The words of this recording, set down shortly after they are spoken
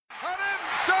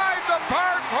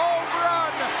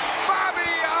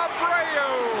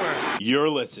You're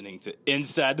listening to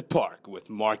Inside the Park with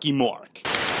Marky Mark.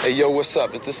 Hey, yo, what's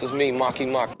up? This is me, Marky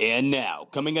Mark. And now,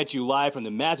 coming at you live from the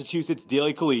Massachusetts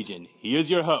Daily Collegian, here's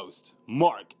your host,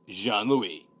 Marc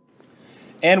Jean-Louis.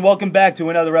 And welcome back to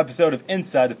another episode of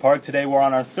Inside the Park. Today we're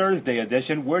on our Thursday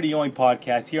edition. We're the only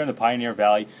podcast here in the Pioneer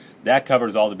Valley that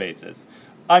covers all the bases.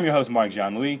 I'm your host, Marc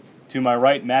Jean-Louis. To my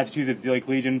right, Massachusetts Daily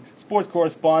Collegian sports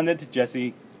correspondent,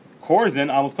 Jesse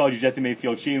Korzen. I almost called you Jesse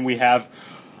Mayfield Sheen. We have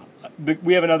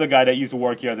another guy that used to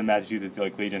work here at the Massachusetts Daily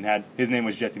Collegian. His name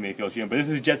was Jesse Mayfield Sheen. But this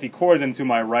is Jesse Korzen to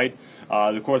my right,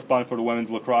 the correspondent for the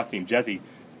women's lacrosse team. Jesse,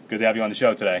 good to have you on the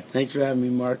show today. Thanks for having me,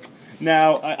 Mark.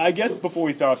 Now, I guess before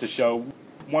we start off the show,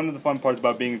 one of the fun parts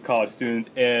about being a college student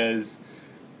is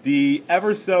the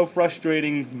ever so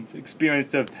frustrating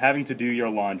experience of having to do your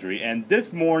laundry. And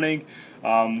this morning,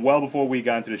 well before we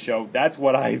got into the show, that's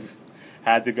what I've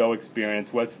had to go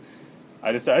experience with.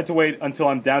 I decided to wait until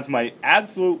I'm down to my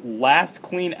absolute last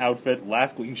clean outfit,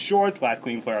 last clean shorts, last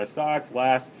clean pair of socks,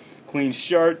 last clean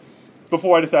shirt,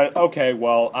 before I decided, okay,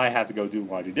 well, I have to go do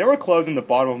laundry. There were clothes in the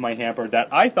bottom of my hamper that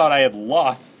I thought I had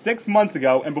lost 6 months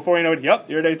ago, and before you know it, yep,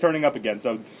 here they're turning up again.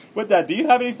 So with that, do you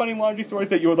have any funny laundry stories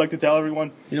that you would like to tell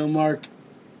everyone? You know, Mark,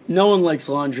 no one likes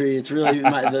laundry. It's really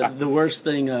the worst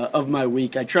thing of my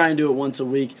week. I try and do it once a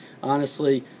week,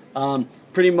 honestly.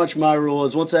 Pretty much my rule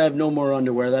is once I have no more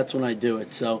underwear, that's when I do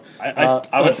it. So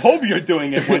I would hope you're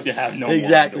doing it once you have no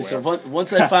exactly. more underwear. So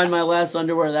once I find my last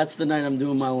underwear, that's the night I'm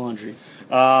doing my laundry.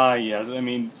 Yes. I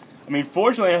mean,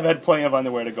 fortunately, I've had plenty of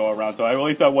underwear to go around, so at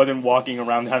least I wasn't walking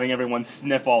around having everyone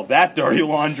sniff all that dirty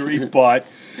laundry. But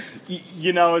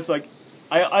you know, it's like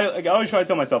I always try to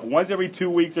tell myself once every 2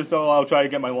 weeks or so I'll try to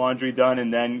get my laundry done,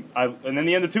 and then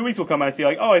the end of 2 weeks will come and I see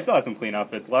oh, I still have some clean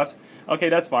outfits left. Okay,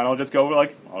 that's fine. I'll just go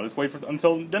I'll just wait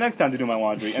until the next time to do my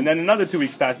laundry, and then another 2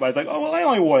 weeks pass by. It's oh well, I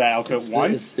only wore that outfit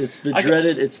once. It's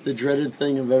the dreaded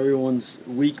thing of everyone's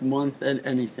week, month, and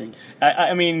anything.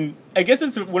 I guess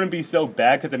it wouldn't be so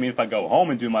bad because if I go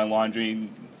home and do my laundry,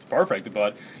 it's perfect.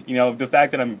 But the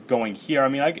fact that I'm going here, I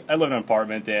live in an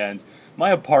apartment, and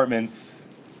my apartment's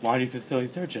laundry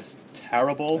facilities, they're just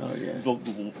terrible. Oh, yeah.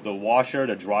 The washer,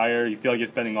 the dryer, you feel like you're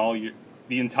spending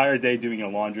the entire day doing your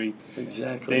laundry.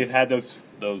 Exactly. They've had those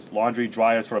laundry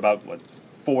dryers for about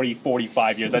 40,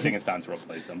 45 years. I think it's time to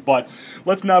replace them. But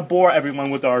let's not bore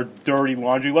everyone with our dirty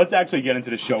laundry. Let's actually get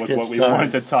into the show with what we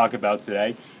wanted to talk about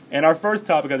today. And our first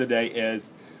topic of the day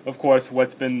is, of course,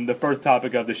 what's been the first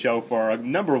topic of the show for a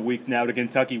number of weeks now, the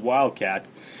Kentucky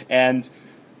Wildcats. And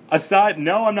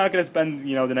no, I'm not going to spend,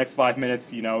 the next 5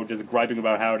 minutes, just griping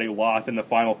about how they lost in the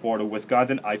Final Four to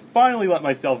Wisconsin. I finally let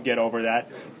myself get over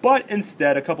that. But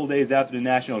instead, a couple days after the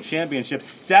national championship,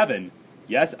 7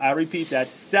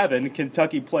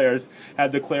 Kentucky players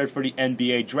have declared for the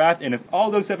NBA draft. And if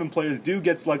all those 7 players do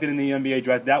get selected in the NBA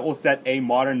draft, that will set a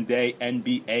modern-day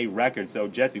NBA record. So,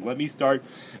 Jesse, let me start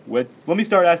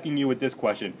asking you with this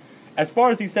question. As far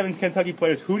as these 7 Kentucky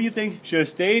players, who do you think should have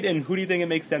stayed, and who do you think it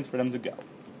makes sense for them to go?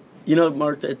 You know,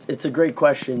 Mark, it's a great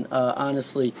question.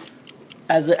 Honestly,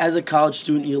 as a college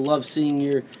student, you love seeing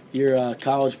your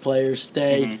college players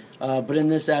stay. Mm-hmm. But in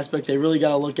this aspect, they really got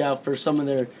to look out for some of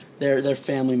their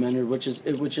family members,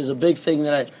 which is a big thing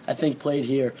that I think played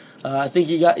here. I think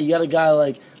you got a guy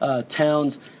like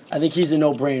Towns. I think he's a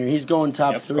no-brainer. He's going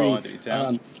top 3.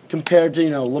 Compared to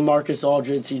LaMarcus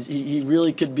Aldridge, he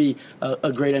really could be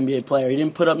a great NBA player. He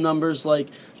didn't put up numbers like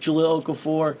Jahlil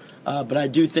Okafor, but I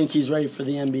do think he's ready for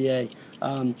the NBA.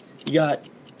 You got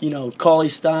Cauley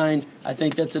Stein. I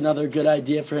think that's another good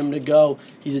idea for him to go.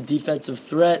 He's a defensive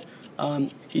threat.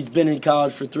 He's been in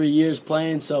college for 3 years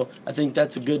playing, so I think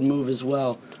that's a good move as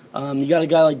well. You got a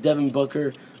guy like Devin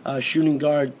Booker, shooting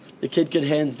guard. The kid could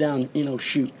hands down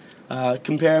shoot.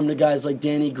 Compare him to guys like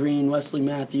Danny Green, Wesley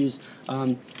Matthews.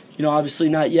 Obviously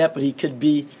not yet, but he could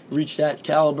reach that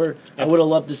caliber. I would have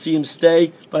loved to see him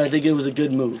stay, but I think it was a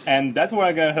good move. And that's where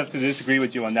I'm going to have to disagree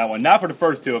with you on that one. Not for the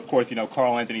first 2, of course,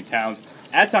 Karl Anthony Towns.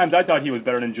 At times, I thought he was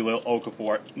better than Jahlil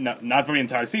Okafor. Not for the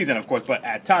entire season, of course, but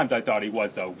at times I thought he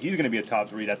was. So he's going to be a top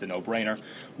 3. That's a no-brainer.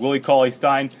 Willie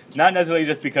Cauley-Stein, not necessarily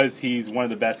just because he's one of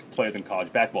the best players in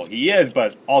college basketball. He is,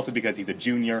 but also because he's a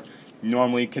junior.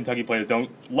 Normally, Kentucky players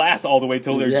don't last all the way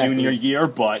till their junior year,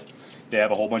 but they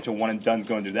have a whole bunch of one-and-dones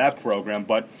going through that program.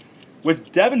 But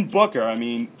with Devin Booker,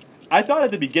 I thought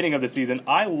at the beginning of the season,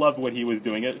 I loved what he was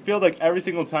doing. It feels like every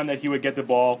single time that he would get the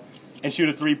ball and shoot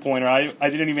a three-pointer, I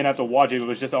didn't even have to watch it. It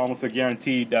was just almost a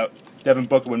guarantee that Devin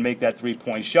Booker would make that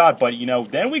three-point shot. But,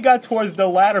 then we got towards the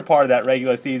latter part of that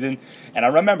regular season, and I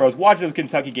remember I was watching those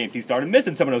Kentucky games. He started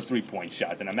missing some of those three-point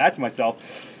shots, and I'm asking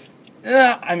myself,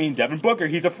 Devin Booker,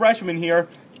 he's a freshman here.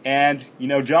 And,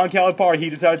 John Calipari, he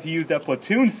decided to use that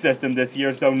platoon system this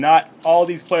year, so not all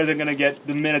these players are going to get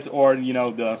the minutes or,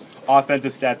 the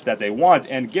offensive stats that they want.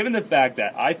 And given the fact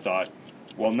that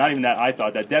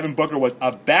that Devin Booker was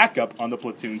a backup on the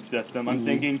platoon system, I'm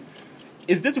thinking,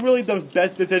 is this really the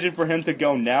best decision for him to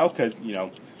go now? Because,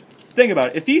 think about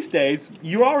it. If he stays,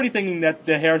 you're already thinking that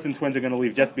the Harrison twins are going to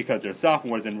leave just because they're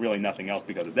sophomores and really nothing else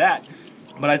because of that.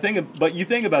 But you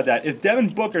think about that. If Devin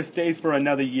Booker stays for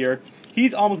another year,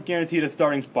 he's almost guaranteed a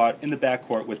starting spot in the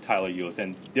backcourt with Tyler Ulis.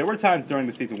 And there were times during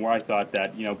the season where I thought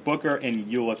that, Booker and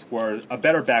Ulis were a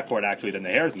better backcourt actually than the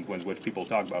Harrison twins, which people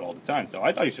talk about all the time. So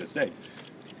I thought he should have stayed.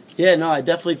 Yeah, no, I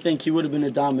definitely think he would have been a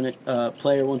dominant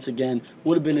player once again.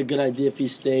 Would have been a good idea if he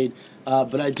stayed.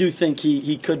 But I do think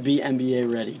he could be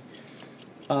NBA ready.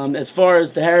 As far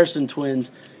as the Harrison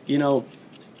twins,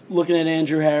 looking at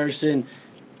Andrew Harrison,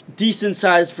 decent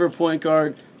size for a point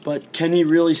guard, but can he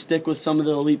really stick with some of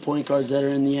the elite point guards that are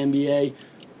in the NBA?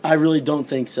 I really don't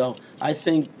think so. I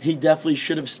think he definitely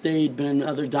should have stayed, been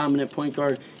another dominant point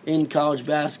guard in college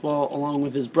basketball along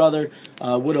with his brother.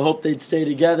 Would have hoped they'd stay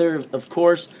together, of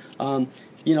course. I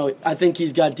think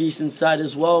he's got decent size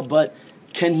as well, but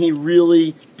can he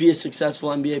really be a successful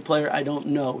NBA player? I don't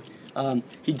know.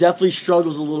 He definitely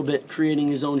struggles a little bit creating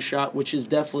his own shot, which is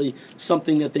definitely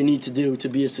something that they need to do to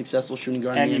be a successful shooting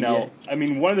guard in the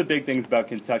NBA. One of the big things about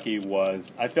Kentucky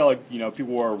was I felt like,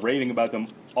 people were raving about them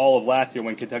all of last year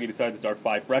when Kentucky decided to start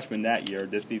 5 freshmen that year.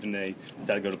 This season they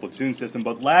decided to go to platoon system.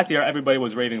 But last year everybody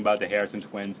was raving about the Harrison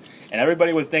twins, and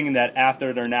everybody was thinking that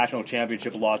after their national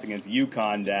championship loss against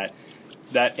UConn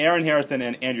that Aaron Harrison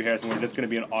and Andrew Harrison were just going to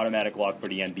be an automatic lock for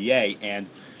the NBA. And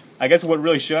I guess what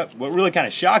really kind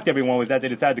of shocked everyone was that they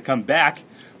decided to come back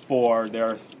for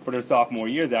their sophomore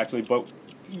years, actually. But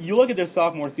you look at their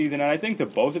sophomore season, and I think to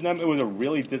both of them, it was a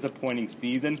really disappointing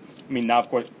season.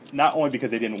 Not only because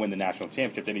they didn't win the national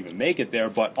championship, they didn't even make it there,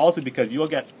 but also because you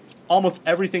look at almost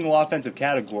every single offensive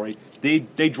category,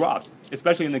 they dropped,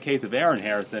 especially in the case of Aaron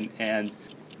Harrison. And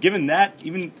given that,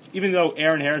 even though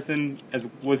Aaron Harrison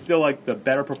was still like the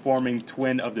better performing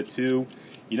twin of the two,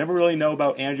 you never really know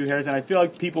about Andrew Harrison. I feel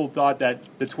like people thought that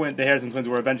the Harrison twins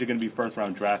were eventually going to be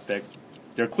first-round draft picks.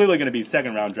 They're clearly going to be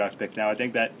second-round draft picks now. I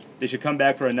think that they should come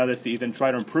back for another season, try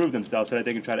to improve themselves so that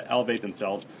they can try to elevate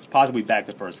themselves, possibly back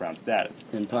to first-round status.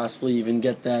 And possibly even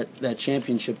get that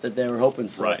championship that they were hoping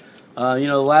for. Right.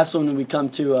 The last one we come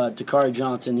to, Dakari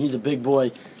Johnson. He's a big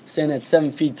boy, standing at 7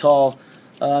 feet tall.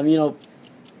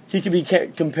 He could be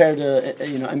compared to,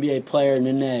 NBA player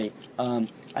Nene.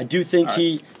 I do think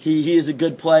he is a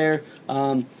good player,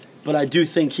 but I do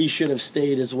think he should have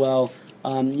stayed as well.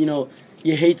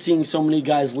 You hate seeing so many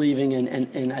guys leaving,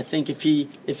 and I think if he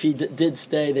did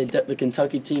stay, the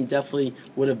Kentucky team definitely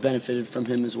would have benefited from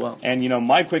him as well. And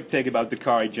my quick take about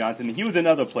Dakari Johnson, he was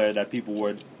another player that people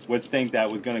would think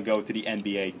that was going to go to the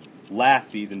NBA last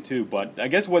season too. But I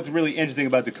guess what's really interesting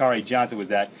about Dakari Johnson was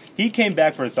that he came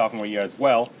back for his sophomore year as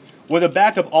well, with a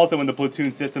backup also in the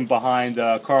platoon system behind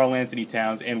Karl Anthony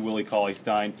Towns and Willie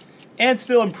Cauley-Stein, and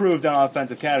still improved on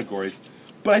offensive categories.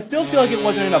 But I still feel like it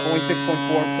wasn't enough. Only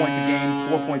 6.4 points a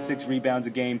game, 4.6 rebounds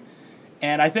a game.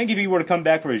 And I think if he were to come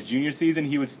back for his junior season,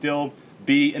 he would still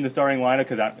be in the starting lineup,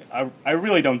 because I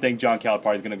really don't think John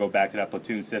Calipari is going to go back to that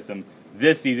platoon system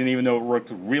this season, even though it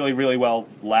worked really, really well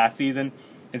last season.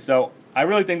 And so I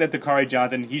really think that Dakari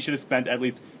Johnson, he should have spent at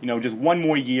least, just one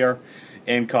more year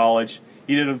in college.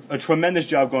 He did a tremendous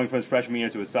job going from his freshman year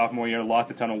to his sophomore year, lost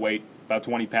a ton of weight, about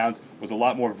 20 pounds, was a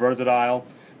lot more versatile.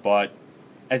 But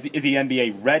is he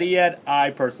NBA ready yet?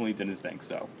 I personally didn't think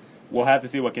so. We'll have to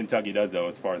see what Kentucky does, though,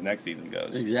 as far as next season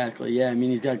goes. Exactly, yeah.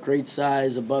 He's got great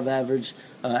size, above average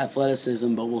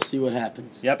athleticism, but we'll see what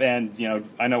happens. Yep, and,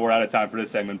 I know we're out of time for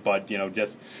this segment, but,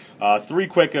 just 3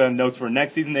 quick notes for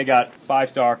next season. They got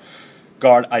 5-star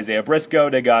guard Isaiah Briscoe.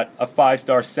 They got a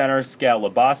 5-star center, Skal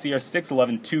Labossiere,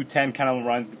 6'11", 210, kind of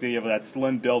reminds me of that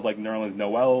slim build like Nerlens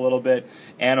Noel a little bit.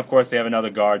 And, of course, they have another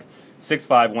guard, 6'5",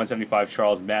 175,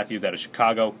 Charles Matthews out of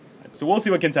Chicago. So we'll see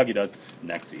what Kentucky does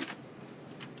next season.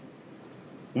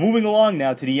 Moving along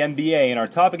now to the NBA, and our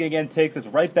topic again takes us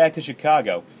right back to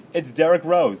Chicago. It's Derrick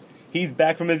Rose. He's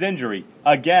back from his injury.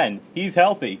 Again, he's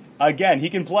healthy. Again, he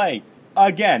can play.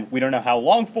 Again, we don't know how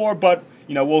long for, but,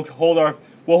 we'll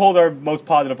hold our most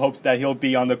positive hopes that he'll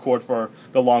be on the court for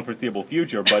the long foreseeable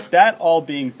future. But that all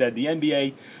being said, the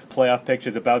NBA playoff picture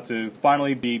is about to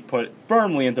finally be put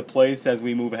firmly into place as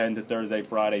we move ahead into Thursday,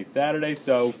 Friday, Saturday.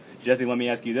 So, Jesse, let me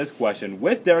ask you this question.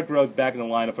 With Derrick Rose back in the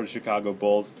lineup for the Chicago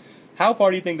Bulls, how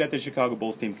far do you think that the Chicago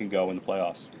Bulls team can go in the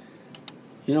playoffs?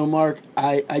 You know, Mark,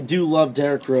 I do love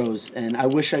Derrick Rose, and I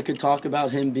wish I could talk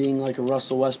about him being like a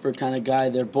Russell Westbrook kind of guy.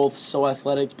 They're both so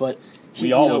athletic, but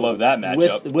we all would love that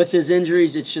matchup. With his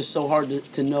injuries, it's just so hard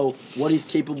to know what he's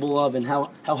capable of and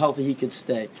how healthy he could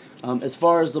stay. As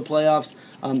far as the playoffs,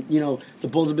 the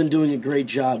Bulls have been doing a great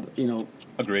job,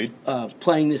 Agreed.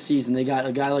 Playing this season. They got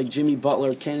a guy like Jimmy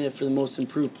Butler, candidate for the most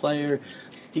improved player.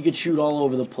 He could shoot all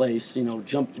over the place,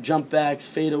 jump backs,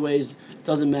 fadeaways,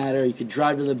 doesn't matter. He could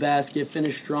drive to the basket,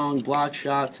 finish strong, block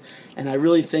shots, and I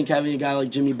really think having a guy like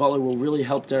Jimmy Butler will really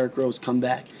help Derrick Rose come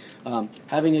back.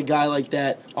 Having a guy like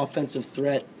that, offensive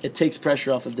threat, it takes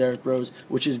pressure off of Derrick Rose,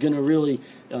 which is going to really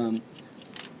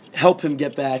help him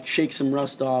get back, shake some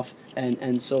rust off,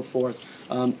 and so forth.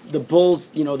 The Bulls,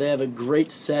 they have a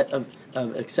great set of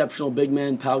exceptional big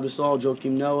men: Pau Gasol,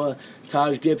 Joakim Noah,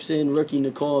 Taj Gibson, rookie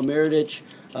Nikola Mirotic.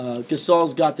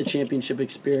 Gasol's got the championship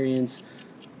experience.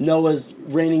 Noah's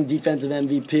reigning defensive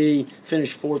MVP,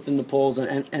 finished fourth in the polls,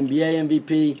 and NBA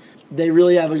MVP. They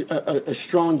really have a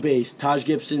strong base. Taj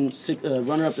Gibson,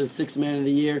 runner-up as Sixth Man of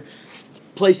the Year.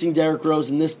 Placing Derrick Rose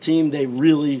in this team, they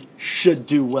really should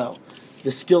do well.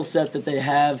 The skill set that they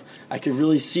have, I could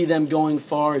really see them going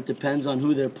far. It depends on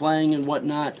who they're playing and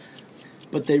whatnot.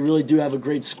 But they really do have a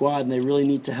great squad, and they really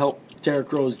need to help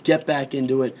Derrick Rose get back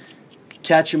into it,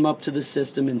 catch him up to the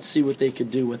system, and see what they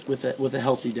could do with a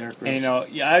healthy Derrick Rose. And,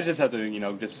 I just have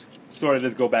to, just sort of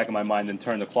just go back in my mind and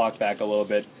turn the clock back a little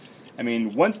bit. I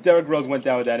mean, once Derrick Rose went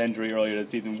down with that injury earlier this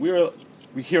season, we're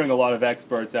hearing a lot of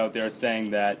experts out there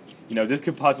saying that, this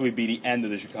could possibly be the end of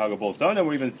the Chicago Bulls. Some of them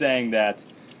were even saying that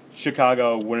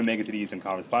Chicago wouldn't make it to the Eastern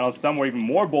Conference Finals. Some were even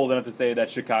more bold enough to say that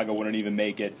Chicago wouldn't even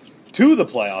make it to the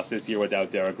playoffs this year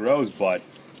without Derrick Rose. But,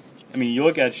 you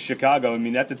look at Chicago,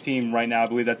 that's a team right now, I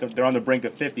believe they're on the brink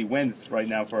of 50 wins right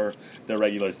now for their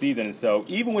regular season. And so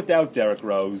even without Derrick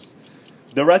Rose,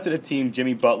 the rest of the team,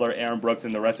 Jimmy Butler, Aaron Brooks,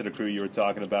 and the rest of the crew you were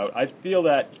talking about, I feel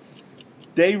that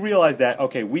they realize that,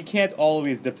 okay, we can't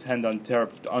always depend on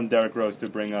Derrick Rose to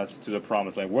bring us to the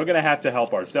promised land. We're going to have to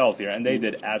help ourselves here, and they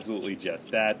did absolutely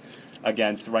just that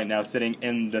against, right now, sitting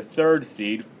in the third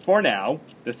seed. For now,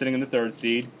 they're sitting in the third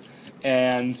seed,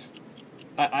 and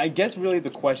I guess really the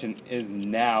question is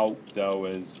now, though,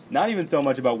 is not even so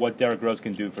much about what Derrick Rose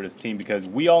can do for this team, because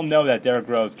we all know that Derrick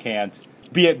Rose can't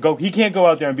go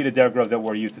out there and be the Derrick Rose that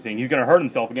we're used to seeing. He's going to hurt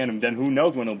himself again, and then who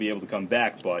knows when he'll be able to come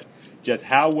back. But just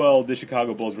how well the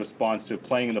Chicago Bulls respond to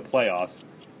playing in the playoffs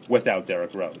without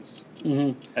Derrick Rose.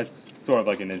 Mm-hmm. That's sort of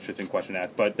like an interesting question to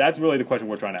ask, but that's really the question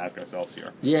we're trying to ask ourselves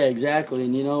here. Yeah, exactly.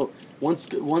 And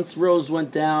once Rose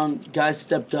went down, guys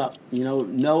stepped up.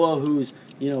 Noah, who's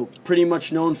pretty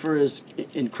much known for his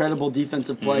incredible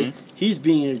defensive play, he's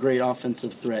being a great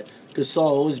offensive threat. Gasol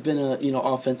always been a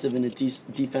offensive and a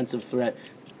defensive threat.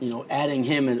 Adding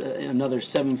him another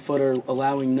 7-footer,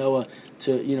 allowing Noah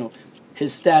to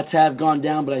his stats have gone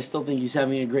down, but I still think he's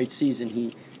having a great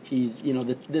season. He's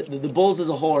the Bulls as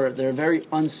a whole, they're a very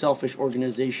unselfish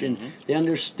organization. Mm-hmm. They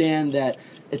understand that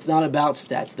it's not about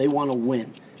stats. They want to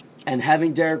win. And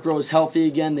having Derrick Rose healthy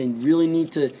again, they really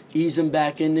need to ease him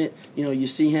back in it. You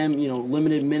see him,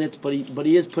 limited minutes, but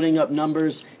he is putting up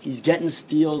numbers. He's getting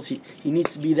steals. He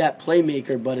needs to be that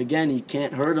playmaker, but again, he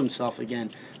can't hurt himself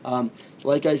again.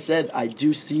 Like I said, I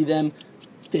do see them.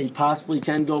 They possibly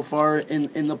can go far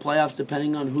in the playoffs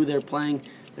depending on who they're playing.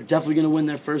 They're definitely going to win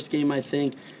their first game, I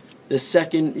think. The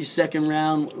second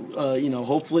round,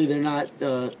 hopefully they're not,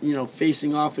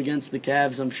 facing off against the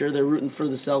Cavs. I'm sure they're rooting for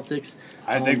the Celtics.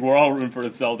 I think we're all rooting for the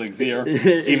Celtics here,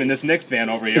 even this Knicks fan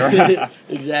over here.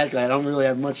 Exactly. I don't really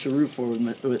have much to root for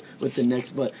with the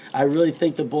Knicks, but I really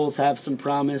think the Bulls have some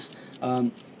promise.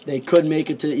 They could make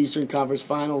it to the Eastern Conference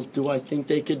Finals. Do I think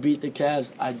they could beat the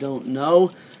Cavs? I don't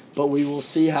know, but we will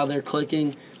see how they're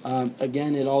clicking.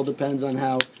 Again, it all depends on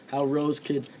how Rose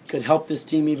could help this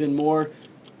team even more.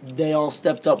 They all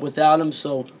stepped up without him,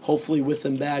 so hopefully with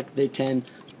him back, they can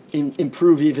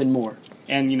improve even more.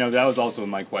 And, that was also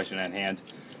my question at hand.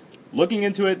 Looking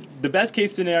into it, the best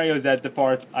case scenario is that the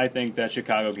farthest I think that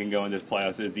Chicago can go in this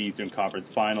playoffs is the Eastern Conference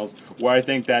Finals, where I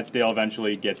think that they'll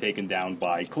eventually get taken down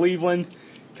by Cleveland,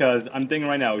 because I'm thinking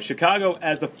right now, Chicago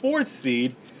as a 4th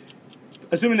seed,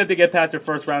 assuming that they get past their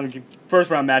first round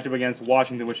matchup against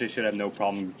Washington, which they should have no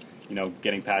problem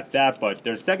getting past that. But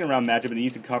their second round matchup in the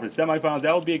Eastern Conference semifinals,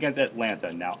 that will be against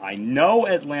Atlanta. Now, I know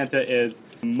Atlanta is,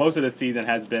 most of the season,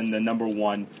 has been the number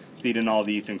 1 seed in all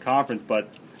the Eastern Conference, but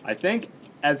I think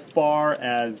as far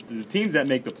as the teams that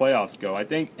make the playoffs go, I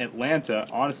think Atlanta,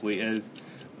 honestly, is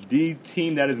the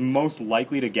team that is most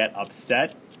likely to get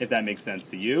upset, if that makes sense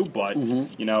to you. But,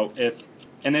 if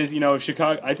And as if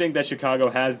Chicago, I think that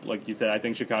Chicago has, like you said, I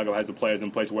think Chicago has the players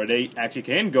in place where they actually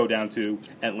can go down to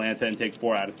Atlanta and take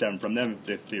 4 out of 7 from them if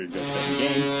this series goes 7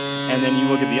 games. And then you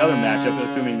look at the other matchup,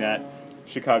 assuming that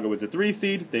Chicago is a 3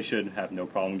 seed, they should have no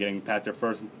problem getting past their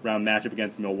first round matchup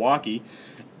against Milwaukee.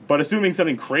 But assuming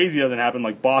something crazy doesn't happen,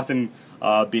 like Boston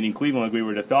beating Cleveland, like we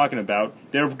were just talking about,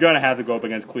 they're going to have to go up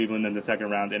against Cleveland in the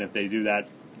second round. And if they do that,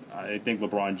 I think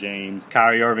LeBron James,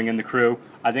 Kyrie Irving, and the crew,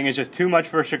 I think it's just too much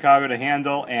for Chicago to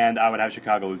handle, and I would have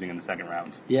Chicago losing in the second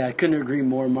round. Yeah, I couldn't agree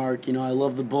more, Mark. I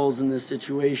love the Bulls in this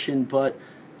situation, but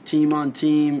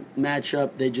team-on-team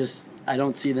matchup, I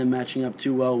don't see them matching up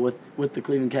too well with the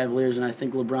Cleveland Cavaliers, and I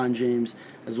think LeBron James,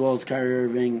 as well as Kyrie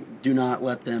Irving, do not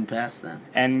let them pass them.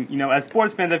 And, as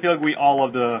sports fans, I feel like we all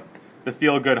love the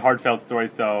feel-good, heartfelt story,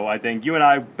 so I think you and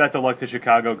I, best of luck to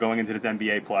Chicago going into this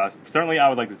NBA playoffs. Certainly, I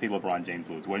would like to see LeBron James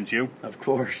lose, wouldn't you? Of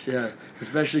course, yeah.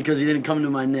 Especially because he didn't come to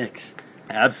my Knicks.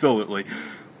 Absolutely.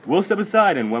 We'll step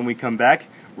aside, and when we come back,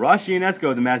 Ross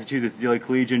Gienieczko of the Massachusetts Daily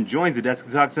Collegian joins the desk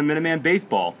to talk some Minuteman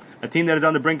baseball, a team that is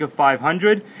on the brink of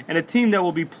 500, and a team that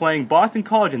will be playing Boston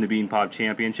College in the Bean Pop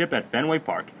Championship at Fenway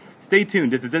Park. Stay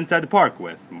tuned. This is Inside the Park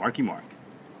with Marky Mark.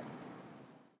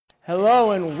 Hello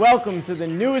and welcome to the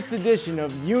newest edition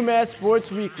of UMass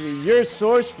Sports Weekly, your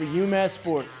source for UMass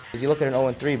sports. You look at an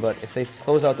 0-3, but if they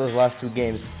close out those last 2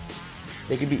 games,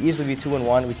 they could easily be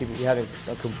 2-1. We could be having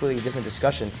a completely different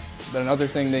discussion. But another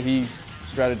thing that he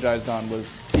strategized on was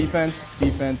defense.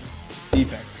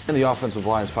 And the offensive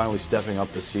line is finally stepping up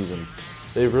this season.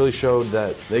 They've really showed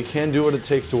that they can do what it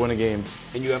takes to win a game.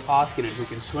 And you have Oskinen who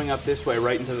can swing up this way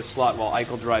right into the slot while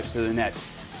Eichel drives to the net,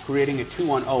 creating a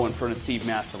 2-1-0 in front of Steve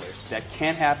Masterlers. That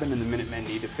can't happen, and the Minutemen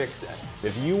need to fix that.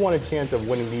 If you want a chance of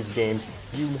winning these games,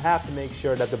 you have to make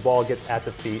sure that the ball gets at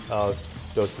the feet of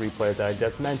those 3 players that I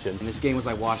just mentioned. And this game was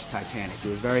like watching Titanic. It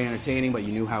was very entertaining, but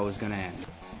you knew how it was going to end.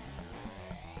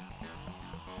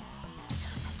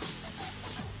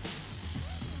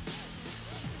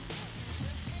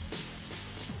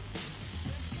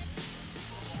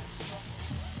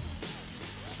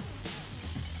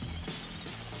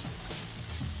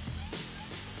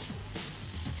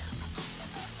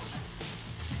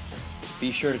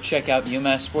 Be sure to check out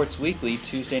UMass Sports Weekly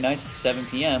Tuesday nights at 7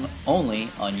 p.m. only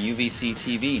on UVC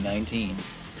TV 19.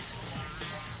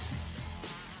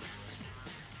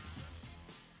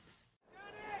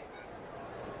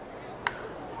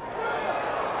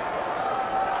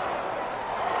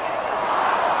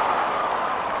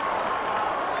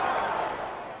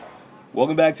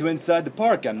 Welcome back to Inside the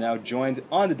Park. I'm now joined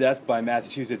on the desk by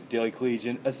Massachusetts Daily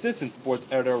Collegian Assistant Sports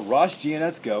Editor Ross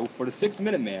Gienieczko for the 6th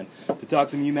Minuteman to talk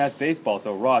some UMass baseball.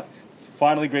 So, Ross, it's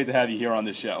finally great to have you here on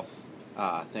the show.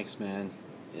 Thanks, man.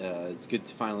 It's good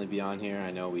to finally be on here.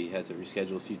 I know we had to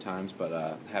reschedule a few times,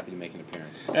 but happy to make an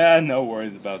appearance. No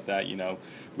worries about that.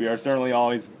 We are certainly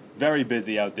always very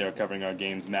busy out there covering our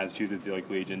games. Massachusetts Daily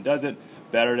Collegian does it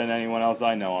better than anyone else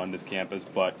I know on this campus.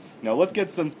 But let's get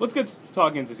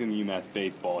talking to some UMass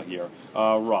baseball here.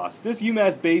 Ross, this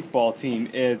UMass baseball team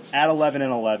is at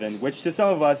 11-11, which to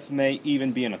some of us may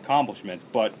even be an accomplishment.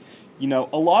 But a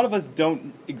lot of us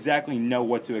don't exactly know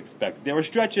what to expect. There were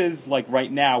stretches like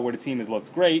right now where the team has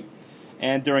looked great,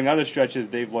 and during other stretches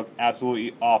they've looked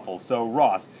absolutely awful. So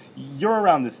Ross, you're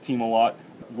around this team a lot.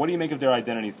 What do you make of their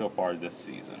identity so far this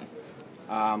season?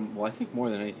 Well, I think more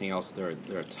than anything else, they're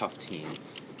a tough team.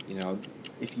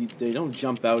 They don't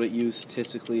jump out at you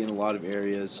statistically in a lot of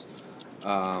areas,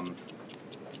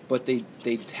 but they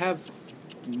have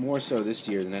more so this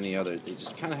year than any other. They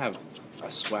just kind of have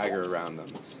a swagger around them.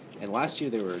 And last year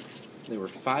they were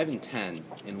 5-10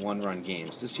 in 1-run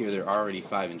games. This year they're already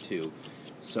 5-2.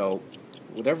 So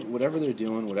whatever they're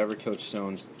doing, whatever Coach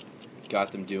Stone's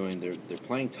got them doing, they're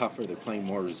playing tougher. They're playing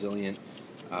more resilient.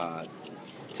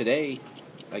 Today,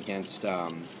 against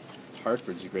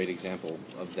Hartford's a great example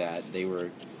of that. They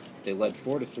led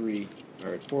 4-3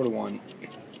 or 4-1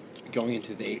 going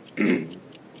into the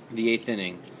the 8th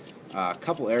inning. A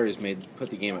couple errors put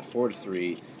the game at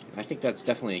 4-3. I think that's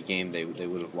definitely a game they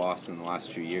would have lost in the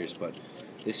last few years. But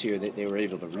this year they were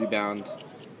able to rebound.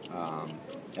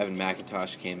 Evan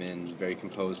McIntosh came in very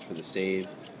composed for the save.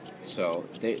 So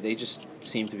they just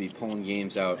seem to be pulling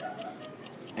games out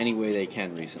any way they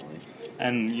can recently.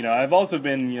 And, I've also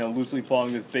been, loosely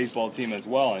following this baseball team as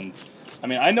well. And,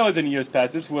 I know as in years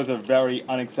past, this was a very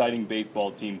unexciting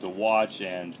baseball team to watch.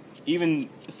 And even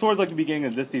towards like the beginning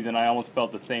of this season, I almost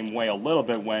felt the same way a little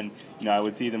bit when, I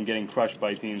would see them getting crushed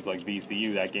by teams like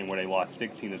VCU, that game where they lost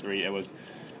 16-3. It was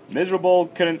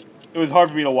miserable. It was hard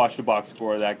for me to watch the box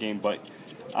score of that game. But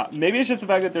Maybe it's just the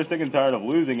fact that they're sick and tired of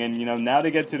losing, and now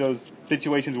they get to those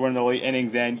situations where in the late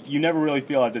innings, and you never really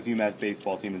feel like this UMass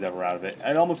baseball team is ever out of it.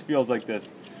 It almost feels like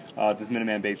this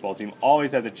Minuteman baseball team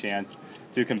always has a chance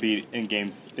to compete in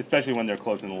games, especially when they're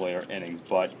close in the later innings.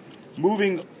 But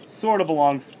moving sort of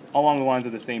along the lines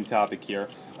of the same topic here,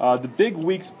 the big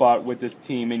weak spot with this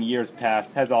team in years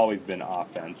past has always been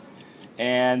offense.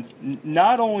 And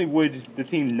not only would the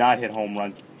team not hit home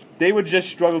runs, they would just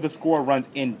struggle to score runs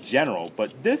in general.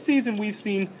 But this season we've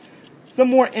seen some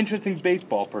more interesting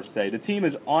baseball per se. The team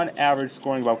is on average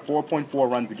scoring about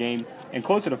 4.4 runs a game and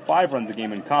closer to 5 runs a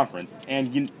game in conference.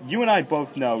 And you and I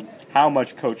both know how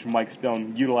much Coach Mike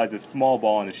Stone utilizes small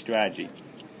ball in his strategy.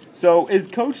 So is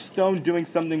Coach Stone doing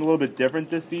something a little bit different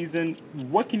this season?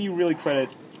 What can you really credit,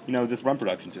 this run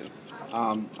production to?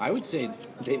 I would say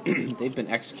they've been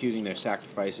executing their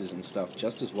sacrifices and stuff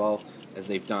just as well as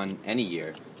they've done any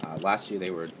year. Last year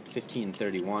they were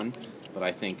 15-31, but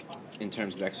I think in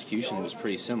terms of execution it was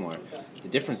pretty similar. The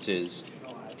difference is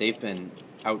they've been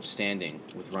outstanding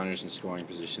with runners in scoring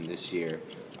position this year.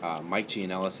 Mike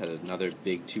Gienieczko had another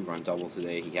big 2-run double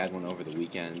today. He had one over the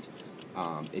weekend.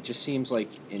 It just seems like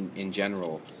in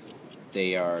general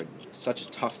they are such a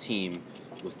tough team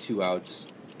with 2 outs,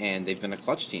 and they've been a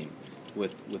clutch team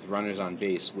with runners on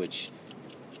base, which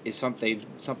is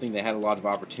something they had a lot of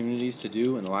opportunities to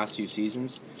do in the last few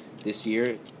seasons. This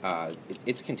year,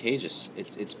 it's contagious.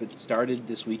 It's been started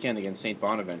this weekend against St.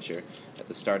 Bonaventure at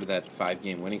the start of that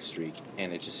 5-game winning streak,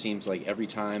 and it just seems like every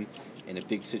time in a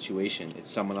big situation, it's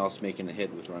someone else making the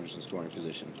hit with runners in scoring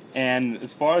position. And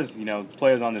as far as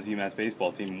players on this UMass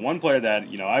baseball team, one player that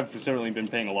I've certainly been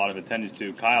paying a lot of attention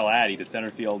to, Kyle Addy, the center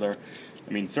fielder.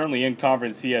 I mean, certainly in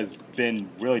conference, he has been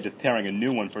really just tearing a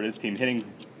new one for this team, hitting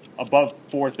above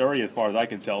 430 as far as I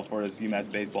can tell for his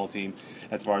UMass baseball team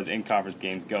as far as in-conference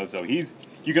games go. So you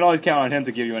can always count on him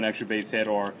to give you an extra base hit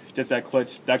or just that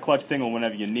clutch single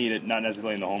whenever you need it, not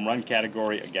necessarily in the home run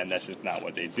category. Again, that's just not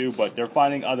what they do, but they're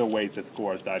finding other ways to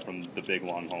score aside from the big,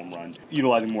 long home run,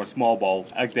 utilizing more small ball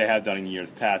like they have done in years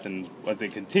past and what they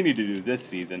continue to do this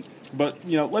season. But,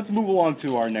 let's move along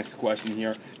to our next question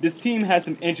here. This team has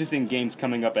some interesting games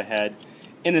coming up ahead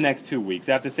in the next 2 weeks.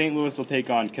 After St. Louis will take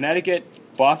on Connecticut,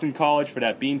 Boston College for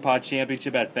that Beanpot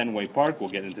Championship at Fenway Park. We'll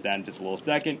get into that in just a little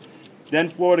second. Then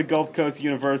Florida Gulf Coast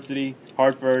University,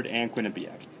 Hartford, and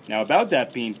Quinnipiac. Now about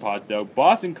that Beanpot, though,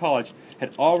 Boston College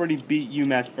had already beat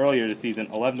UMass earlier this season,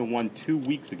 11-1 2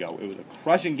 weeks ago. It was a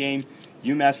crushing game.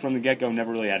 UMass from the get-go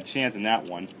never really had a chance in that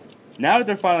one. Now that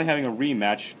they're finally having a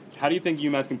rematch, how do you think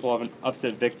UMass can pull off an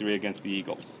upset victory against the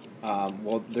Eagles?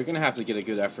 Well, they're going to have to get a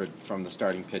good effort from the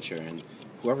starting pitcher, and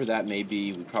whoever that may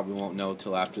be, we probably won't know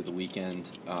till after the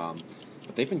weekend.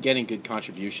 But they've been getting good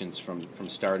contributions from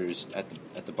starters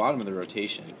at the bottom of the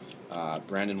rotation.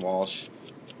 Brandon Walsh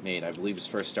made, I believe, his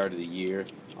first start of the year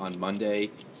on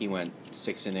Monday. He went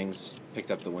 6 innings,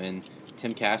 picked up the win.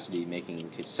 Tim Cassidy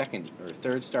making his second or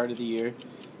third start of the year.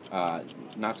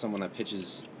 Not someone that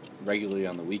pitches regularly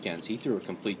on the weekends. He threw a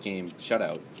complete game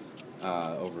shutout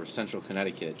over Central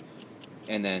Connecticut.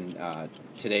 And then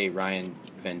today, Ryan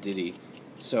Venditti.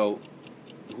 So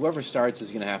whoever starts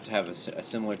is going to have a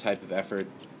similar type of effort.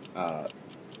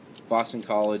 Boston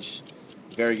College,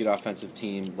 very good offensive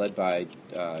team led by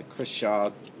Chris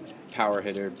Shaw, power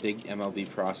hitter, big MLB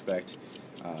prospect.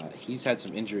 He's had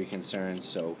some injury concerns,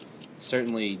 so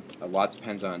certainly a lot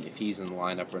depends on if he's in the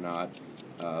lineup or not.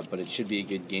 But it should be a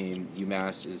good game.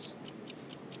 UMass is,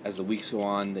 as the weeks go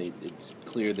on, it's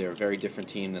clear they're a very different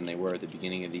team than they were at the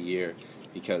beginning of the year,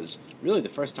 because really the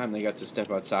first time they got to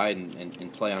step outside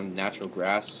and play on natural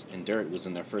grass and dirt was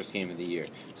in their first game of the year.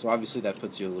 So obviously that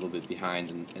puts you a little bit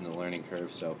behind in the learning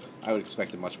curve. So I would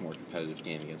expect a much more competitive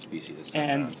game against BC this time.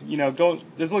 And,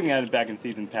 just looking at it back in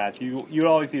season past, you would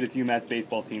always see this UMass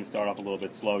baseball team start off a little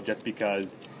bit slow just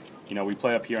because we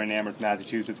play up here in Amherst,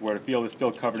 Massachusetts, where the field is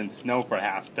still covered in snow for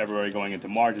half February going into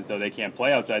March, and so they can't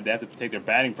play outside. They have to take their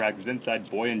batting practice inside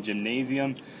Boyan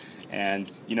Gymnasium. And,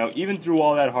 even through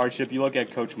all that hardship, you look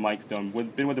at Coach Mike Stone,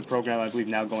 been with the program, I believe,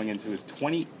 now going into his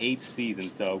 28th season.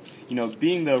 So,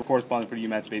 being the correspondent for the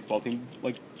UMass baseball team,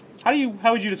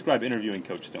 how would you describe interviewing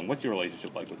Coach Stone? What's your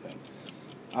relationship like with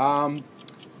him?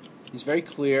 He's very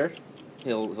clear.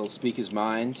 He'll speak his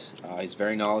mind. He's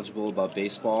very knowledgeable about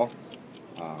baseball.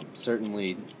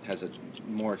 Certainly has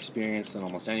more experience than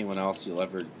almost anyone else you'll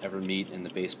ever meet in the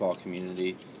baseball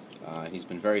community. He's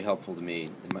been very helpful to me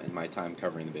in my time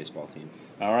covering the baseball team.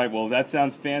 All right, well, that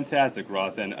sounds fantastic,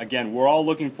 Ross. And again, we're all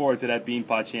looking forward to that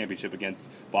Beanpot Championship against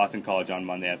Boston College on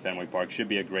Monday at Fenway Park. Should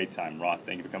be a great time. Ross,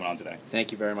 thank you for coming on today.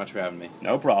 Thank you very much for having me.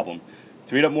 No problem.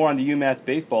 To read up more on the UMass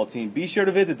baseball team, be sure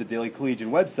to visit the Daily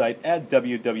Collegian website at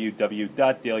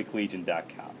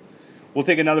www.dailycollegian.com. We'll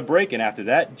take another break, and after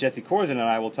that, Jesse Korzen and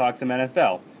I will talk some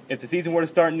NFL. If the season were to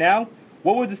start now,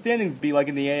 what would the standings be like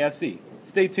in the AFC?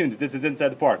 Stay tuned. This is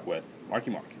Inside the Park with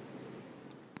Marky Mark.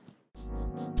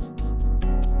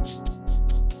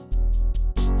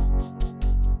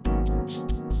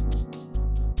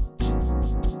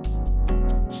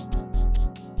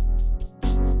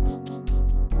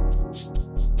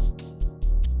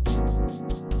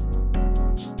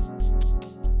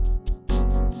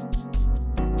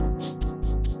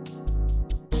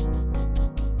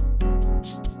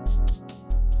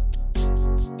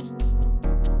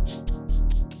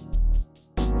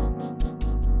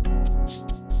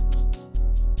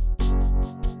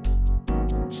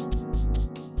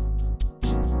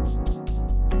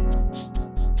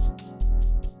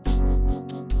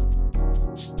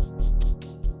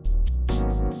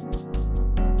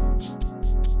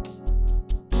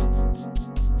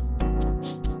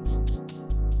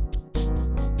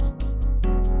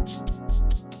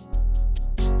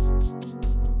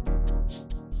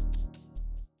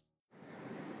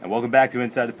 Welcome back to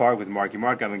Inside the Park with Marky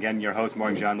Mark. I'm again your host,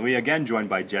 Marc Jean-Louis, again joined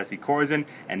by Jesse Korzen.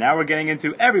 And now we're getting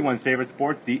into everyone's favorite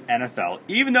sport, the NFL.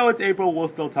 Even though it's April, we'll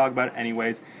still talk about it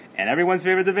anyways. And everyone's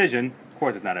favorite division, of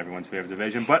course it's not everyone's favorite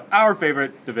division, but our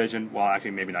favorite division, well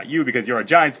actually maybe not you because you're a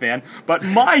Giants fan, but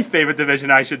my favorite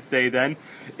division I should say then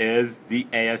is the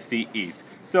AFC East.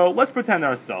 So let's pretend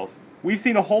ourselves. We've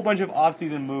seen a whole bunch of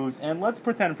offseason moves, and let's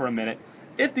pretend for a minute,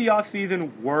 if the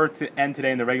offseason were to end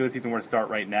today and the regular season were to start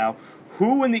right now,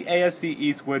 who in the AFC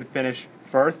East would finish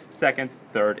first, second,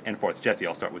 third, and fourth? Jesse,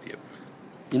 I'll start with you.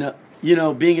 You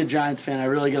know, being a Giants fan, I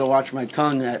really got to watch my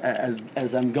tongue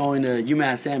as I'm going to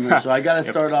UMass Amherst. So I got to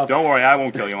start off. Don't worry, I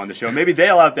won't kill you on the show. Maybe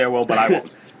Dale out there will, but I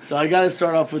won't. So I got to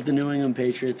start off with the New England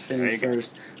Patriots finishing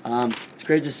first. It's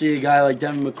great to see a guy like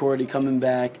Devin McCourty coming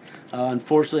back.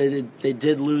 Unfortunately, they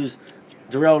did lose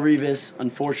Darrelle Revis,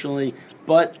 unfortunately.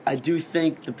 But I do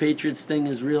think the Patriots thing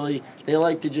is really, they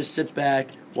like to just sit back,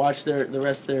 watch the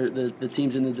rest of the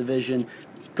teams in the division,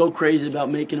 go crazy about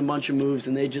making a bunch of moves,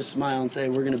 and they just smile and say,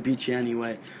 we're going to beat you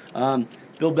anyway.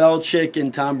 Bill Belichick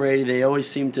and Tom Brady, they always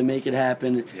seem to make it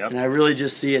happen, and I really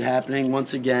just see it happening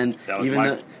once again,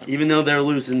 even though they're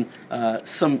losing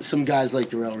some guys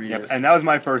like Darrelle Revis. Yep, and that was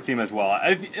my first team as well.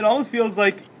 It almost feels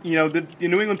like, you know, the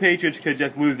New England Patriots could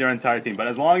just lose their entire team, but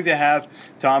as long as you have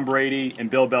Tom Brady and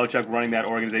Bill Belichick running that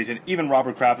organization, even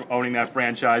Robert Kraft owning that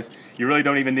franchise, you really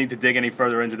don't even need to dig any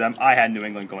further into them. I had New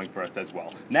England going first as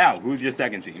well. Now, who's your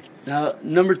second team? Now,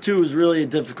 number two is really a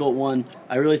difficult one.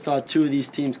 I really thought two of these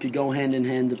teams could go hand in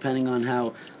hand depending on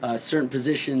how certain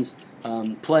positions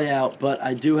play out, but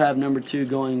I do have number two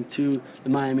going to the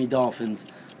Miami Dolphins.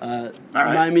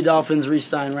 Miami Dolphins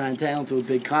re-signed Ryan Tannehill to a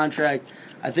big contract.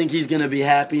 I think he's going to be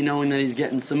happy knowing that he's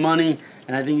getting some money,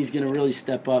 and I think he's going to really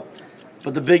step up.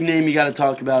 But the big name you got to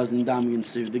talk about is Ndamukong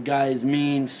Suh. The guy is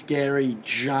mean, scary,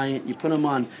 giant. You put him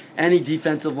on any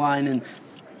defensive line, and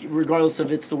regardless if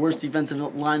it's the worst defensive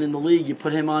line in the league, you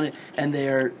put him on it, and they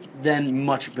are then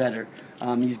much better.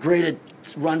 He's great at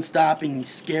run stopping. He's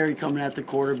scary coming at the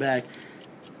quarterback.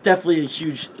 Definitely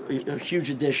a huge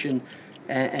addition.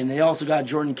 And they also got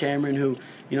Jordan Cameron, who,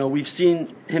 you know, we've seen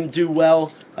him do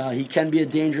well. He can be a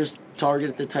dangerous target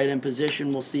at the tight end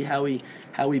position. We'll see how he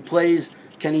plays.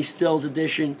 Kenny Stills'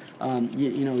 addition.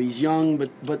 You know, he's young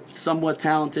but somewhat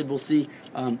talented. We'll see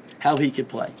how he could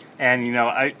play. And, you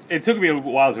know, it took me a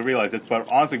while to realize this,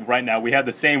 but honestly, right now, we have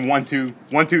the same 1, 2,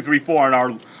 3, 4 in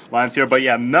our lines here. But,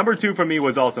 yeah, number two for me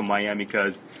was also Miami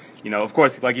because, you know, of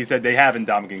course, like you said, they have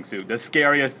Ndamukong Suh, the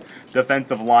scariest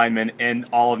defensive lineman in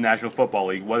all of National Football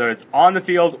League, whether it's on the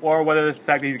field or whether it's the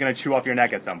fact that he's going to chew off your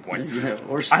neck at some point. Yeah,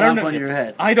 or stomp on your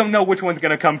head. I don't know which one's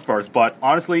going to come first, but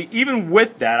honestly, even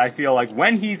with that, I feel like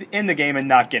when he's in the game and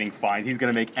not getting fined, he's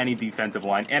going to make any defensive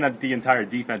line and the entire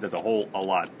defense as a whole a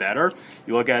lot better.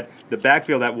 You look at the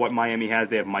backfield at what Miami has.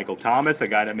 They have Michael Thomas, a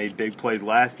guy that made big plays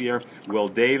last year, Will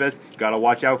Davis. Got to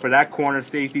watch out for that corner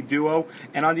safety duo.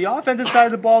 And on the offensive side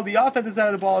of the ball,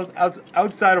 is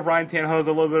outside of Ryan Tannehill is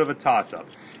a little bit of a toss-up.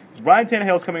 Ryan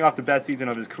Tannehill is coming off the best season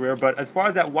of his career, but as far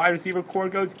as that wide receiver core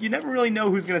goes, you never really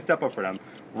know who's going to step up for them.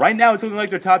 Right now, it's looking like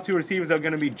their top two receivers are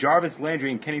going to be Jarvis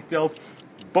Landry and Kenny Stills.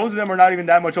 Both of them are not even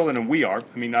that much older than we are.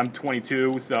 I mean, I'm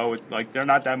 22, so it's like they're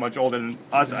not that much older than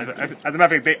us. As a matter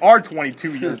of fact, they are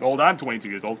 22 years old. I'm 22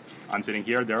 years old. I'm sitting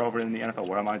here. They're over in the NFL.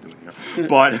 What am I doing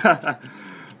here?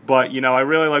 But you know, I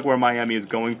really like where Miami is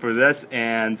going for this,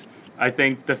 and I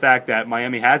think the fact that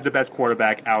Miami has the best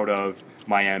quarterback out of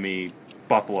Miami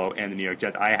Buffalo and the New York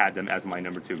Jets. I had them as my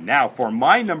number 2. Now, for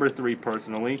my number 3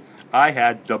 personally, I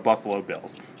had the Buffalo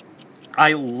Bills.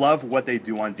 I love what they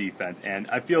do on defense, and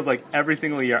I feel like every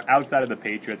single year outside of the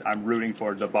Patriots, I'm rooting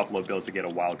for the Buffalo Bills to get a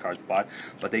wild card spot,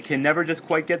 but they can never just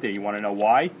quite get there. You want to know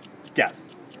why? Guess.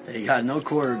 They got no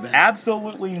quarterback.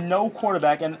 Absolutely no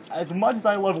quarterback, and as much as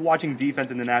I love watching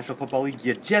defense in the National Football League,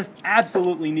 you just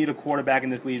absolutely need a quarterback in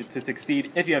this league to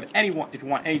succeed if you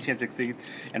want any chance to succeed.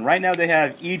 And right now they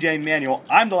have E.J. Manuel.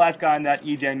 I'm the last guy on that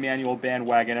E.J. Manuel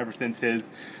bandwagon ever since his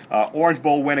Orange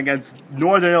Bowl win against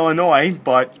Northern Illinois,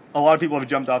 but a lot of people have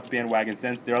jumped off the bandwagon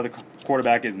since. Their other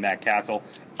quarterback is Matt Castle.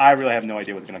 I really have no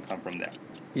idea what's going to come from there.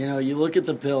 You know, you look at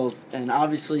the Bills, and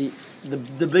obviously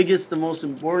the biggest, the most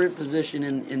important position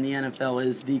in the NFL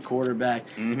is the quarterback.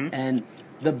 Mm-hmm. And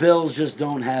the Bills just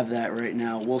don't have that right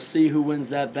now. We'll see who wins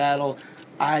that battle.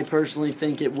 I personally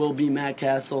think it will be Matt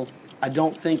Castle. I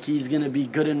don't think he's going to be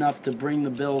good enough to bring the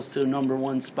Bills to a number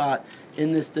 1 spot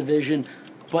in this division.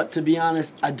 But to be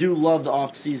honest, I do love the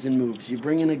offseason moves. You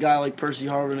bring in a guy like Percy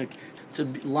Harvin to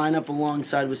line up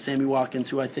alongside with Sammy Watkins,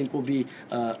 who I think will be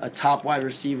a top wide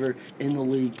receiver in the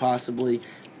league possibly.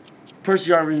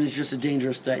 Percy Harvin is just a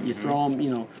dangerous threat. You throw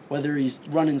him, whether he's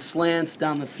running slants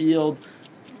down the field,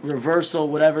 reversal,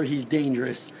 whatever, he's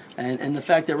dangerous. And the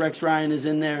fact that Rex Ryan is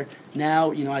in there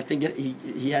now, I think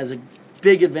he has a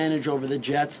big advantage over the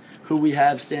Jets, who we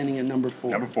have standing at number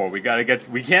 4. Number 4, we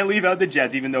can't leave out the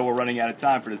Jets, even though we're running out of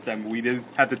time for this segment. We do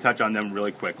have to touch on them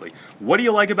really quickly. What do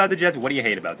you like about the Jets? What do you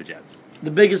hate about the Jets?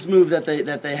 The biggest move that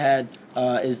they had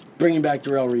is bringing back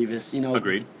Darrelle Revis.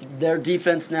 Agreed. Their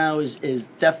defense now is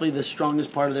definitely the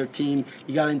strongest part of their team.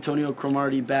 You got Antonio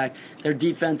Cromartie back. Their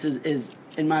defense is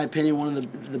in my opinion, one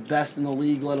of the best in the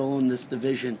league, let alone this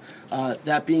division.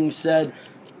 That being said,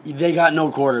 they got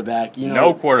no quarterback.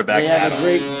 No quarterback. They have a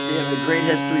great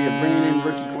history of bringing in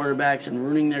rookie quarterbacks and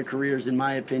ruining their careers, in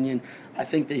my opinion. I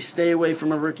think they stay away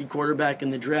from a rookie quarterback in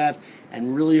the draft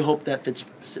and really hope that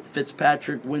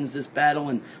Fitzpatrick wins this battle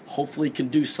and hopefully can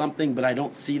do something, but I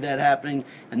don't see that happening,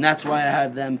 and that's why I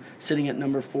have them sitting at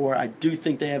number 4. I do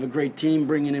think they have a great team,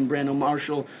 bringing in Brandon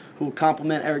Marshall, who will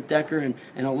complement Eric Decker and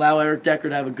allow Eric Decker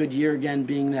to have a good year again,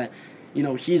 being that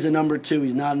he's a number 2,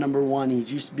 he's not a number 1.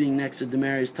 He's used to being next to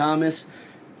Demaryius Thomas.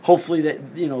 Hopefully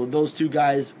that those two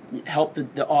guys help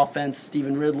the offense.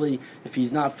 Stephen Ridley, if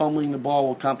he's not fumbling the ball,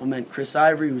 will complement Chris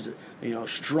Ivory, who's a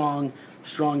strong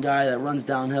guy that runs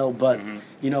downhill. But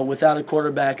without a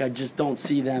quarterback, I just don't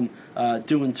see them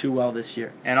doing too well this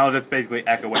year. And I'll just basically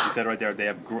echo what you said right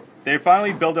there. They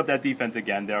finally built up that defense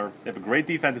again. They have a great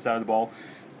defensive side of the ball.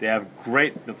 They have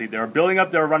they're building up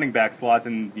their running back slots,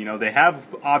 and they have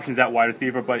options at wide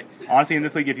receiver. But honestly, in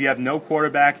this league, if you have no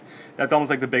quarterback, that's almost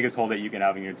like the biggest hole that you can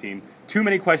have in your team. Too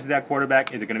many questions at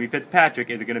quarterback. Is it going to be Fitzpatrick?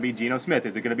 Is it going to be Geno Smith?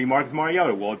 Is it going to be Marcus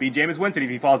Mariota? Will it be Jameis Winston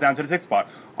if he falls down to the 6th spot?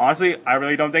 Honestly, I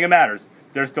really don't think it matters.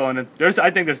 I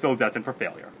think they're still destined for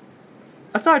failure.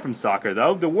 Aside from soccer,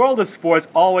 though, the world of sports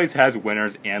always has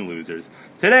winners and losers.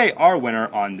 Today, our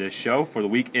winner on this show for the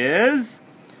week is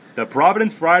the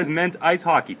Providence Friars men's ice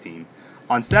hockey team.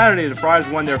 On Saturday, the Friars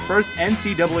won their first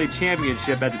NCAA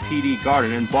championship at the TD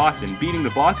Garden in Boston, beating the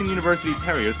Boston University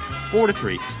Terriers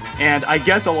 4-3. And I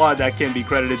guess a lot of that can be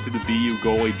credited to the BU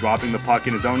goalie dropping the puck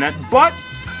in his own net, but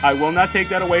I will not take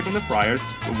that away from the Friars,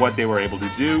 what they were able to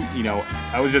do.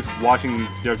 I was just watching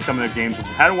some of their games. I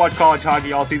hadn't watched college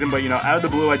hockey all season, but, out of the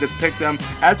blue, I just picked them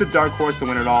as the dark horse to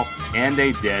win it all, and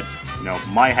they did.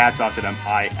 My hat's off to them.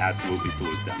 I absolutely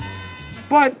salute them.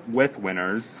 But with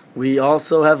winners, we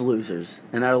also have losers.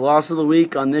 And our loss of the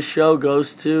week on this show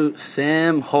goes to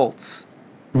Sam Holtz.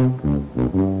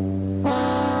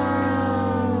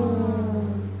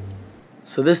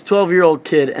 So this 12-year-old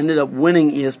kid ended up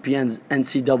winning ESPN's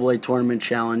NCAA Tournament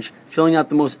Challenge, filling out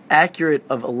the most accurate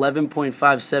of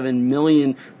 11.57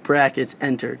 million brackets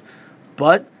entered.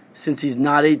 But since he's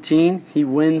not 18, he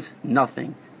wins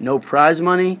nothing. No prize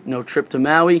money, no trip to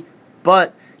Maui,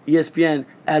 but ESPN,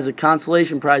 as a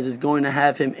consolation prize, is going to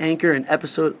have him anchor an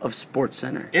episode of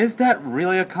SportsCenter. Is that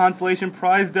really a consolation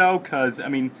prize, though? Because, I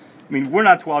mean, we're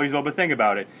not 12 years old, but think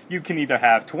about it. You can either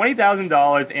have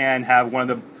 $20,000 and have one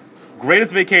of the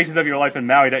greatest vacations of your life in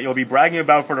Maui that you'll be bragging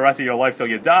about for the rest of your life till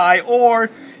you die, or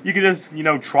you can just,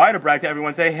 try to brag to everyone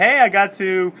and say, hey, I got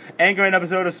to anchor an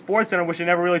episode of SportsCenter, which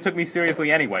never really took me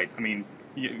seriously anyways.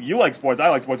 You like sports, I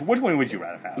like sports. Which one would you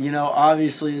rather have?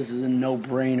 Obviously this is a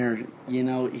no-brainer.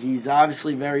 He's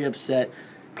obviously very upset.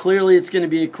 Clearly it's going to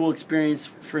be a cool experience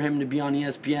for him to be on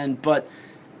ESPN, but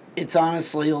it's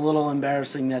honestly a little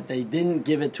embarrassing that they didn't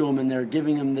give it to him and they're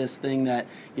giving him this thing that,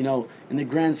 in the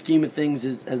grand scheme of things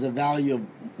is as a value of,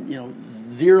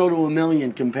 0 to $1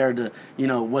 million compared to,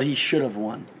 what he should have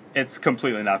won. It's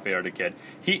completely not fair to the kid.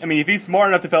 If he's smart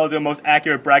enough to fill out the most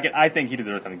accurate bracket, I think he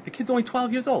deserves something. The kid's only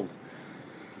 12 years old.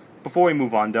 Before we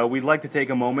move on, though, we'd like to take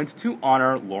a moment to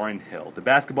honor Lauren Hill, the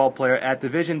basketball player at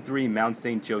Division III Mount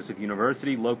St. Joseph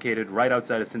University, located right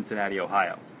outside of Cincinnati,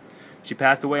 Ohio. She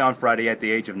passed away on Friday at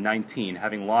the age of 19,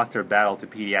 having lost her battle to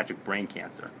pediatric brain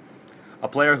cancer. A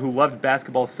player who loved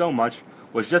basketball so much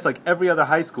was just like every other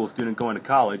high school student going to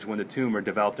college when the tumor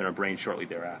developed in her brain shortly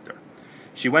thereafter.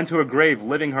 She went to her grave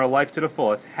living her life to the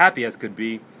fullest, happy as could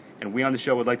be, and we on the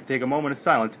show would like to take a moment of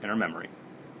silence in her memory.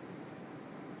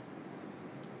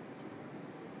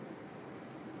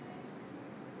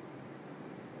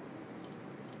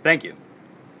 Thank you.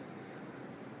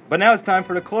 But now it's time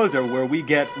for the closer, where we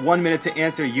get 1 minute to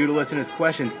answer you, the listeners'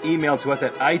 questions emailed to us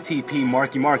at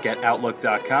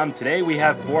itpmarkymark@outlook.com. Today we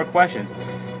have 4 questions.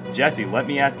 Jesse, let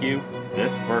me ask you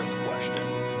this first question.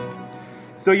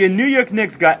 So your New York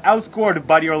Knicks got outscored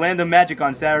by the Orlando Magic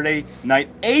on Saturday night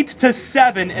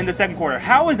 8-7 in the second quarter.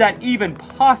 How is that even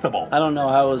possible? I don't know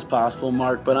how it was possible,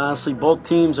 Mark, but honestly, both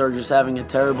teams are just having a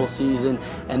terrible season,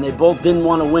 and they both didn't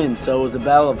want to win, so it was a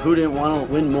battle of who didn't want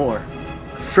to win more.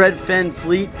 Fred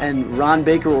VanVleet and Ron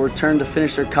Baker will return to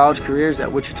finish their college careers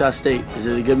at Wichita State. Is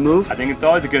it a good move? I think it's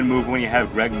always a good move when you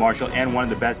have Greg Marshall and one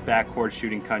of the best backcourt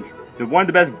shooting country. One of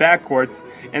the best backcourts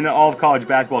in all of college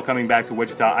basketball coming back to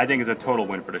Wichita. I think is a total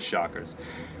win for the Shockers.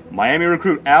 Miami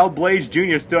recruit Al Blage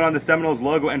Jr. stood on the Seminoles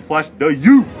logo and flashed the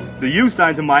U. The U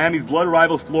sign to Miami's blood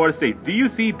rivals Florida State. Do you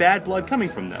see bad blood coming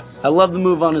from this? I love the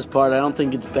move on his part. I don't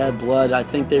think it's bad blood. I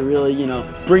think they really,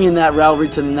 bringing that rivalry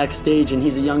to the next stage, and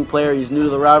he's a young player. He's new to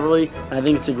the rivalry, and I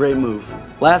think it's a great move.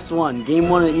 Last one, Game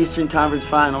 1 of the Eastern Conference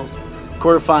Finals.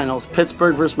 Quarterfinals,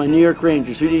 Pittsburgh versus my New York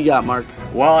Rangers. Who do you got, Mark?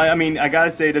 Well, I got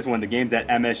to say this one. The game's at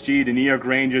MSG. The New York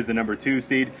Rangers, the number 2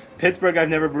 seed. Pittsburgh, I've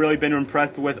never really been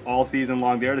impressed with all season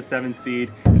long. They're the 7th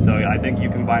seed. And so I think you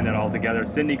combine that all together.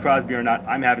 Sidney Crosby or not,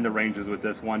 I'm having the Rangers with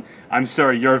this one. I'm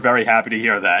sure you're very happy to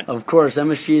hear that. Of course.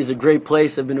 MSG is a great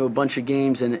place. I've been to a bunch of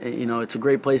games, and it's a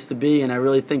great place to be. And I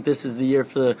really think this is the year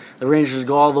for the Rangers to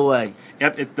go all the way.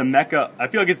 Yep, it's the mecca. I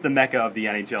feel like it's the mecca of the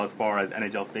NHL as far as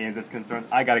NHL stadiums is concerned.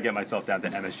 I got to get myself down to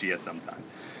MSG at some time.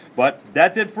 But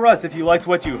that's it for us. If you liked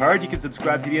what you heard, you can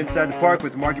subscribe to the Inside the Park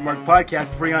with Mark and Mark podcast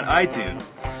free on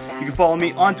iTunes. You can follow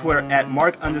me on Twitter at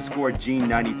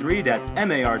Marc_Jean93. That's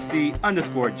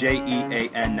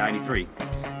MARC_JEAN93.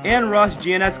 And Ross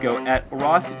Gienieczko at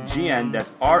Ross Gien.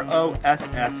 That's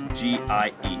ROSSGIEN.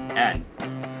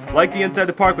 Like the Inside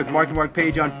the Park with Mark and Mark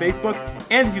page on Facebook.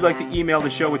 And if you'd like to email the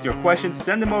show with your questions,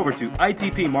 send them over to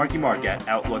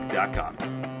itpmarkymark@outlook.com.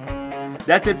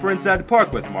 That's it for Inside the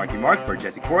Park with Marc and Mark. For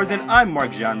Jesse Korzen, I'm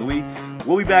Marc Jean-Louis.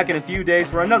 We'll be back in a few days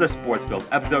for another sports-filled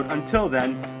episode. Until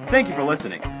then, thank you for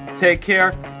listening. Take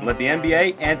care, and let the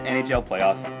NBA and NHL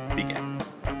playoffs begin.